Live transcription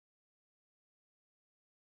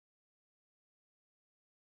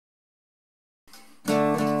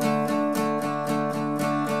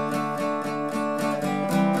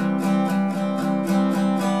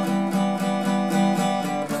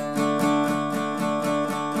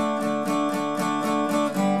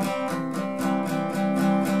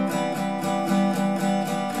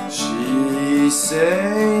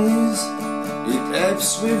says it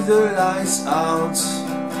helps with the lights out.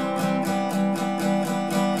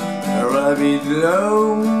 A rabbit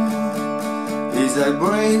glow is like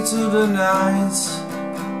brain to the night.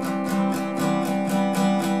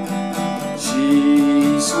 She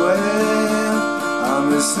swears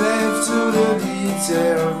I'm a slave to the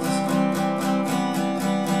details.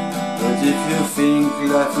 But if you think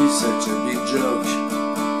life is such a big joke,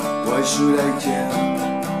 why should I care?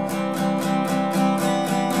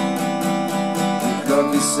 The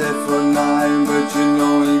clock is set for 9, but you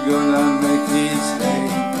know you're gonna make it 8.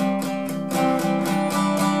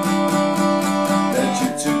 That you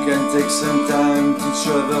two can take some time to each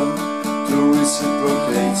other to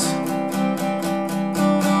reciprocate.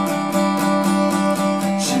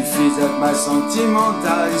 She feeds at my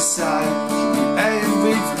sentimental side. She behaves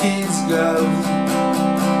with kids' gloves.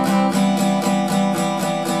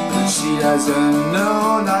 She doesn't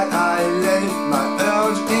know that I left my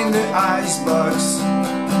urge in the icebox.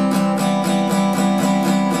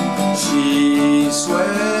 She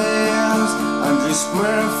swears I'm just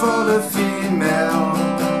square for the female.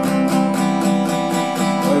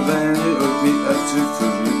 But then you hook me up to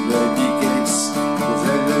food with baby cakes, cause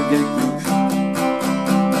I love get cook.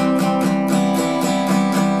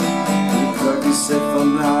 The clock is set for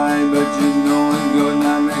 9, but you know I'm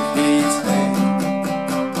gonna make it 8.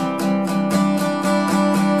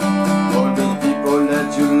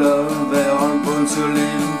 You love, they are born to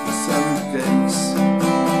live for some cakes.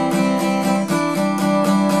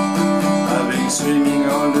 I've been screaming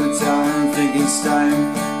all the time, thinking it's time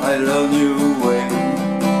I love you away.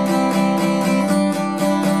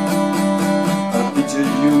 I picture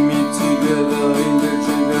you, me together in the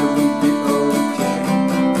jungle would be okay.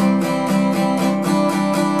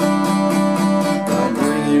 I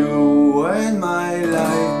bring you when my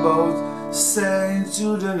lifeboat sail to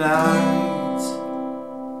the night.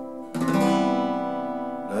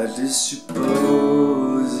 That is supposing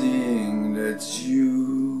that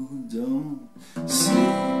you don't